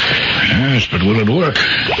home. Yes, but will it work?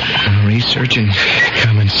 Research and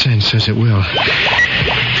common sense says it will.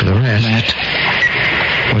 For the rest... Matt.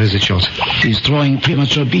 What is it, Schultz? He's throwing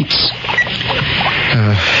premature beats.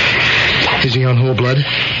 Is he on whole blood?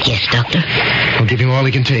 Yes, doctor. I'll give him all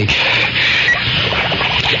he can take.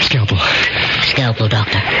 Scalpel. Scalpel,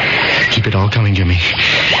 doctor. Keep it all coming, Jimmy.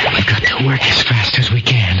 We've got to work as fast as we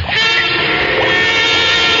can.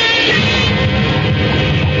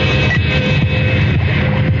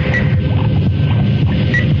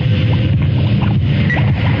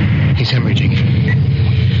 He's hemorrhaging.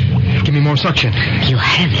 Give me more suction. You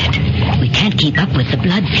have it. We can't keep up with the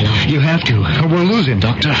blood flow. You have to, or we'll lose him.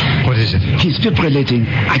 Doctor. What is it? He's fibrillating.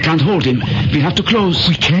 I can't hold him. We have to close.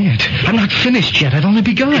 We can't. I'm not finished yet. I've only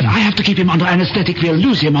begun. I have to keep him under anesthetic. We'll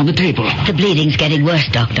lose him on the table. The bleeding's getting worse,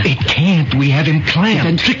 doctor. It can't. We have him The clamped.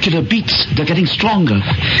 ventricular beats. They're getting stronger.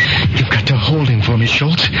 You've got to hold him for me,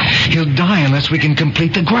 Schultz. He'll die unless we can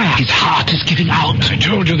complete the graft. His heart is giving out. I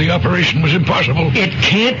told you the operation was impossible. It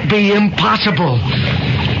can't be impossible.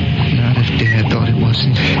 Not if Dad thought it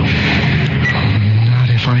wasn't. Not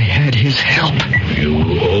if I had his help.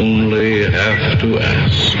 You only have to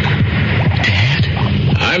ask. Dad?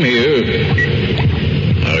 I'm here.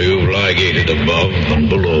 Now you've ligated above and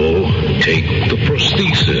below. Take the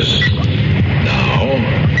prosthesis. Now,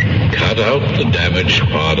 cut out the damaged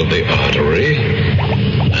part of the artery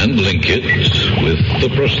and link it with the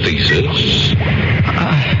prosthesis.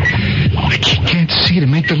 I can't see to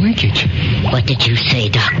make the linkage. What did you say,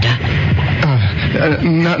 doctor?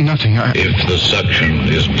 Nothing. If the suction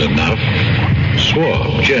isn't enough,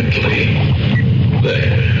 swab gently.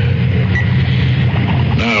 There.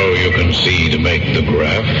 Now you can see to make the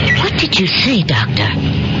graft. What did you say, doctor?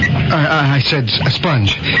 I said a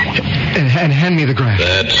sponge. And hand me the graft.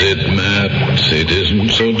 That's it, Matt. It isn't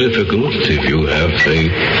so difficult if you have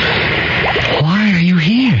faith. Why are you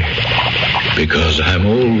here? Because I'm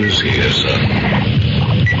always here, son.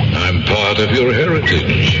 I'm part of your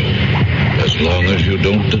heritage. As long as you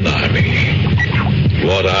don't deny me.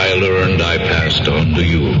 What I learned, I passed on to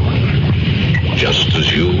you. Just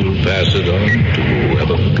as you will pass it on to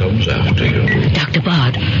whoever comes after you. Dr.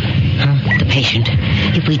 Bard. The patient.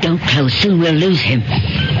 If we don't close soon, we'll lose him.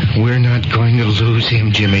 We're not going to lose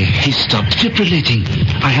him, Jimmy. He stopped fibrillating.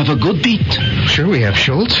 I have a good beat. Sure we have,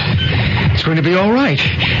 Schultz. It's going to be all right.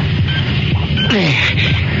 There.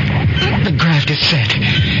 The graft is set.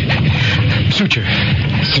 Suture.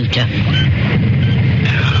 Suture.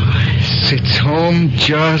 Sits home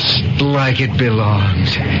just like it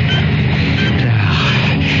belongs. Now,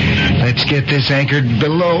 let's get this anchored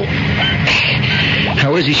below.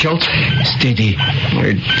 How is he, Schultz? Steady.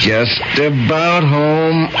 We're just about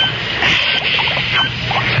home.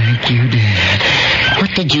 Thank you, Dad.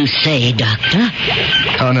 What did you say, doctor?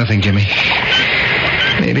 Oh, nothing, Jimmy.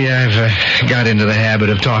 Maybe I've got into the habit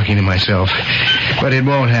of talking to myself. But it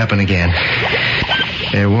won't happen again.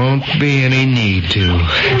 There won't be any need to.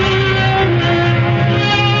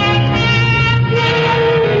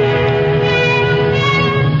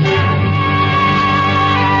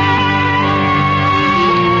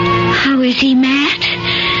 How is he, Matt?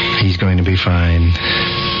 He's going to be fine.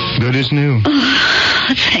 Good as new.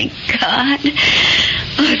 Oh, thank God.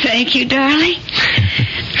 Oh, thank you, darling.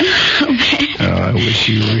 Oh, Matt. Oh, I wish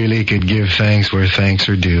you really could give thanks where thanks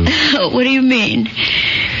are due. Oh, what do you mean?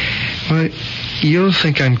 Well, you'll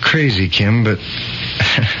think I'm crazy, Kim, but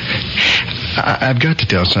I've got to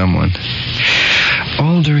tell someone.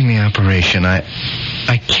 All during the operation, I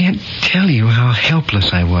can't tell you how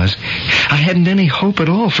helpless I was. I hadn't any hope at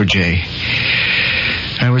all for Jay.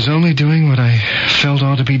 I was only doing what I felt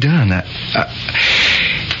ought to be done.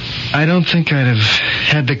 I don't think I'd have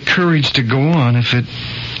had the courage to go on if it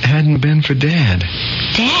hadn't been for Dad.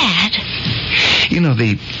 Dad? You know,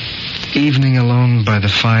 the evening alone by the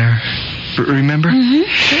fire. Remember? Mm-hmm.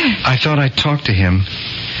 Sure. I thought I'd talk to him.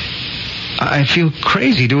 I feel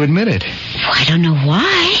crazy to admit it. Well, I don't know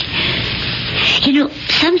why. You know,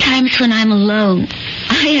 sometimes when I'm alone,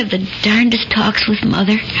 I have the darndest talks with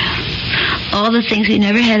Mother. All the things we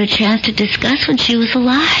never had a chance to discuss when she was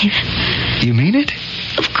alive. You mean it?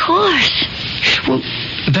 Of course. Well,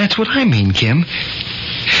 that's what I mean, Kim.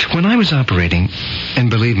 When I was operating, and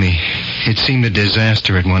believe me, it seemed a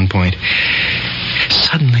disaster at one point,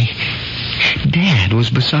 suddenly, Dad was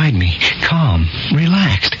beside me, calm,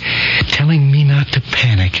 relaxed, telling me not to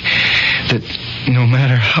panic, that no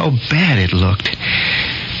matter how bad it looked,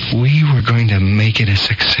 we were going to make it a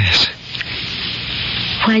success.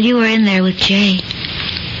 While you were in there with Jay,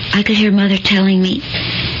 I could hear Mother telling me,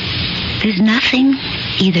 there's nothing,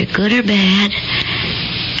 either good or bad,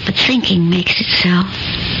 but thinking makes it so.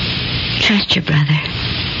 Trust your brother,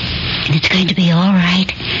 and it's going to be all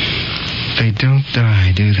right. They don't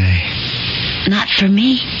die, do they? Not for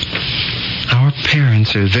me. Our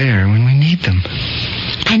parents are there when we need them.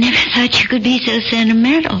 I never thought you could be so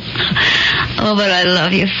sentimental. Oh, but I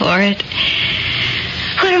love you for it.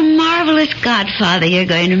 What a marvelous godfather you're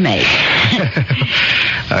going to make.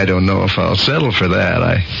 I don't know if I'll settle for that.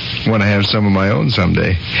 I want to have some of my own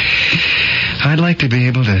someday. I'd like to be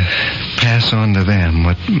able to pass on to them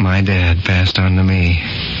what my dad passed on to me.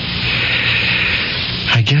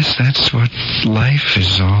 I guess that's what life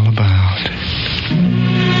is all about.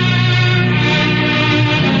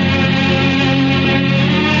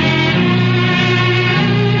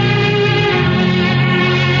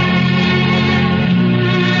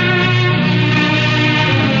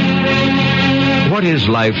 What is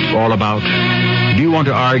life all about? Do you want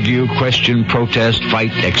to argue, question, protest,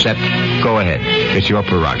 fight, accept? Go ahead. It's your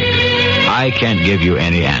prerogative. I can't give you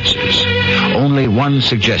any answers. Only one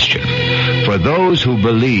suggestion. For those who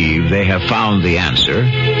believe they have found the answer,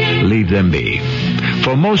 leave them be.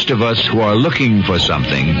 For most of us who are looking for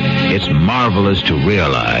something, it's marvelous to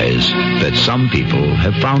realize that some people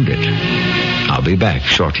have found it. I'll be back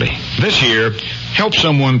shortly. This year, help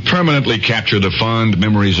someone permanently capture the fond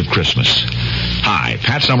memories of Christmas. Hi,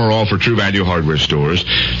 Pat Summerall for True Value Hardware Stores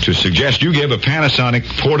to suggest you give a Panasonic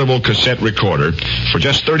portable cassette recorder for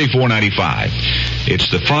just $34.95. It's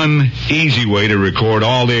the fun, easy way to record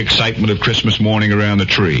all the excitement of Christmas morning around the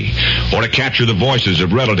tree, or to capture the voices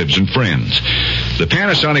of relatives and friends. The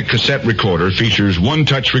Panasonic cassette recorder features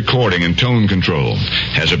one-touch recording and tone control,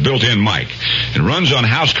 has a built-in mic, and runs on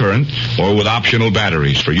house current or with optional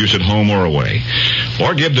batteries for use at home or away.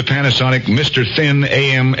 Or give the Panasonic Mr. Thin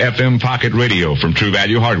AM/FM pocket radio from True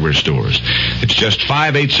Value Hardware Stores. It's just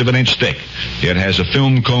 5/8 of an inch thick. It has a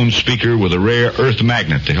film cone speaker with a rare earth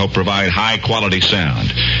magnet to help provide high-quality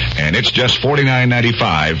sound. And it's just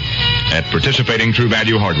 $49.95 at participating True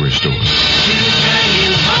Value Hardware Stores. True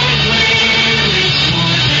Value Hardware is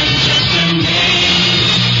more than just a name.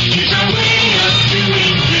 It's a way of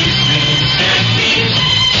doing business that means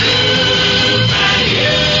True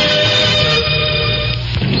Value.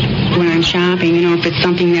 When I'm shopping, if it's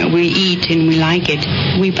something that we eat and we like it,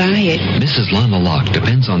 we buy it. Mrs. Lana Locke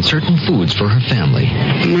depends on certain foods for her family.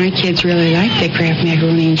 My kids really like the Kraft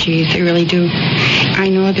macaroni and cheese. They really do. I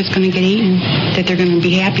know if it's going to get eaten, that they're going to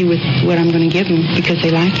be happy with what I'm going to give them because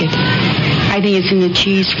they like it. I think it's in the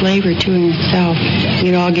cheese flavor, too, in itself.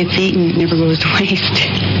 It all gets eaten. It never goes to waste.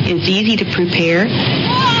 It's easy to prepare,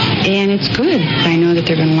 and it's good. I know that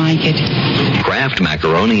they're going to like it. Kraft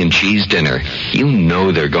macaroni and cheese dinner. You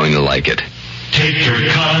know they're going to like it. Take your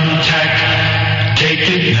contact, take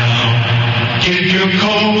it now. Give your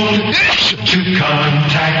cold to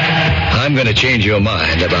Contact. I'm going to change your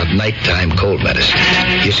mind about nighttime cold medicine.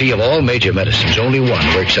 You see, of all major medicines, only one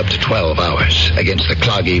works up to 12 hours against the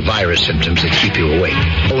cloggy virus symptoms that keep you awake.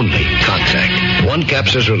 Only Contact. One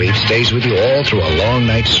capsule's relief stays with you all through a long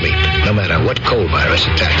night's sleep, no matter what cold virus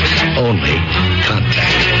attacks. Only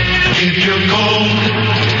Contact. Give your cold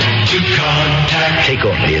to Contact. Take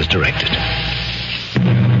only as directed.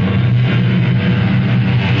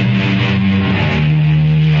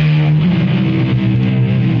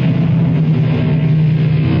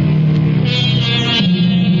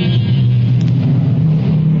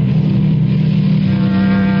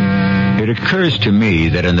 It occurs to me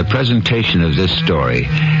that in the presentation of this story,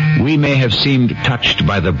 we may have seemed touched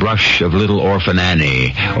by the brush of little orphan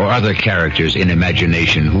Annie or other characters in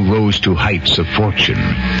imagination who rose to heights of fortune.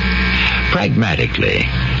 Pragmatically,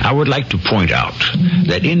 I would like to point out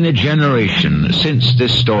that in the generation since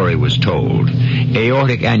this story was told,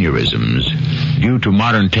 aortic aneurysms, due to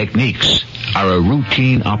modern techniques, are a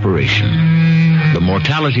routine operation. The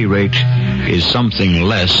mortality rate is something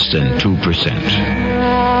less than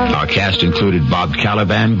 2%. Our cast included Bob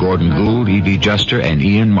Caliban, Gordon Gould, E.B. Juster, and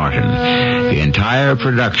Ian Martin. The entire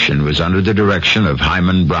production was under the direction of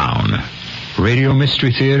Hyman Brown. Radio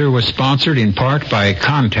Mystery Theater was sponsored in part by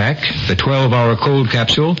Contact, the 12-hour cold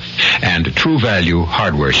capsule, and True Value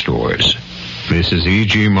hardware stores. This is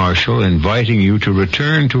E.G. Marshall inviting you to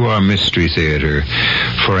return to our Mystery Theater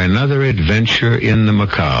for another adventure in the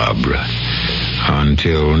macabre.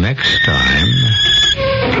 Until next time,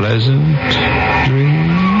 pleasant dreams.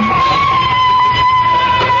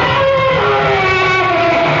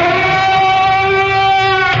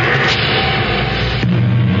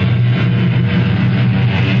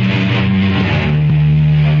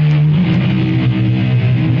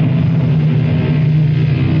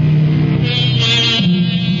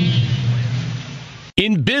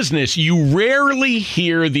 In business, you rarely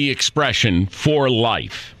hear the expression "for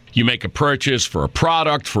life." You make a purchase for a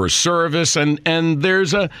product, for a service, and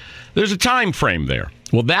there's a time frame there.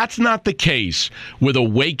 Well, that's not the case with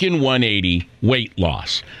Awaken 180 weight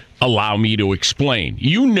loss. Allow me to explain.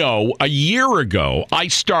 You know, a year ago, I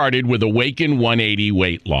started with Awaken 180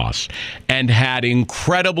 weight loss and had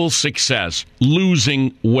incredible success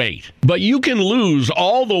losing weight. But you can lose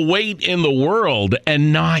all the weight in the world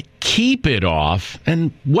and not keep it off.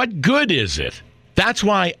 And what good is it? That's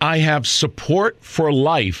why I have support for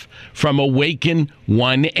life from Awaken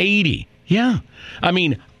 180. Yeah. I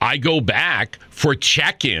mean, I go back for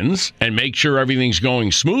check-ins and make sure everything's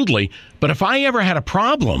going smoothly. But if I ever had a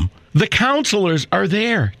problem, the counselors are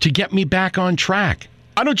there to get me back on track.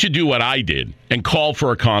 Why don't you do what I did and call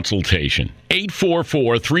for a consultation?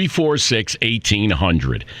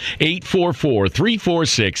 844-346-1800.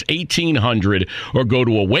 844-346-1800 or go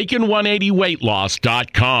to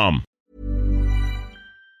awaken180weightloss.com.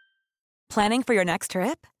 Planning for your next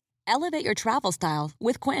trip? Elevate your travel style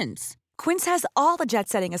with Quince. Quince has all the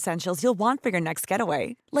jet-setting essentials you'll want for your next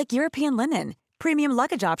getaway, like European linen, premium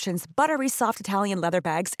luggage options, buttery soft Italian leather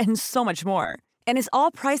bags, and so much more. And is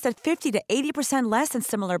all priced at 50 to 80% less than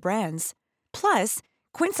similar brands. Plus,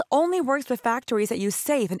 Quince only works with factories that use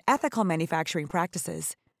safe and ethical manufacturing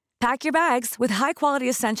practices. Pack your bags with high-quality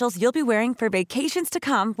essentials you'll be wearing for vacations to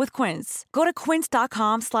come with Quince. Go to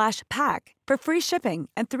quince.com/pack for free shipping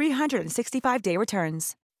and 365-day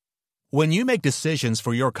returns. When you make decisions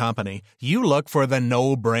for your company, you look for the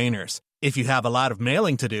no-brainers. If you have a lot of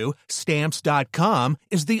mailing to do, Stamps.com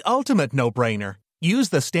is the ultimate no-brainer. Use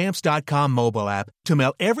the Stamps.com mobile app to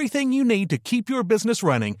mail everything you need to keep your business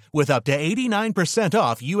running with up to 89%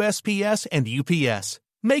 off USPS and UPS.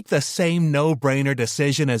 Make the same no-brainer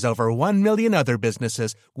decision as over 1 million other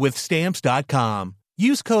businesses with Stamps.com.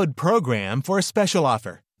 Use code PROGRAM for a special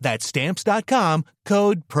offer. That's Stamps.com,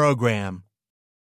 code PROGRAM.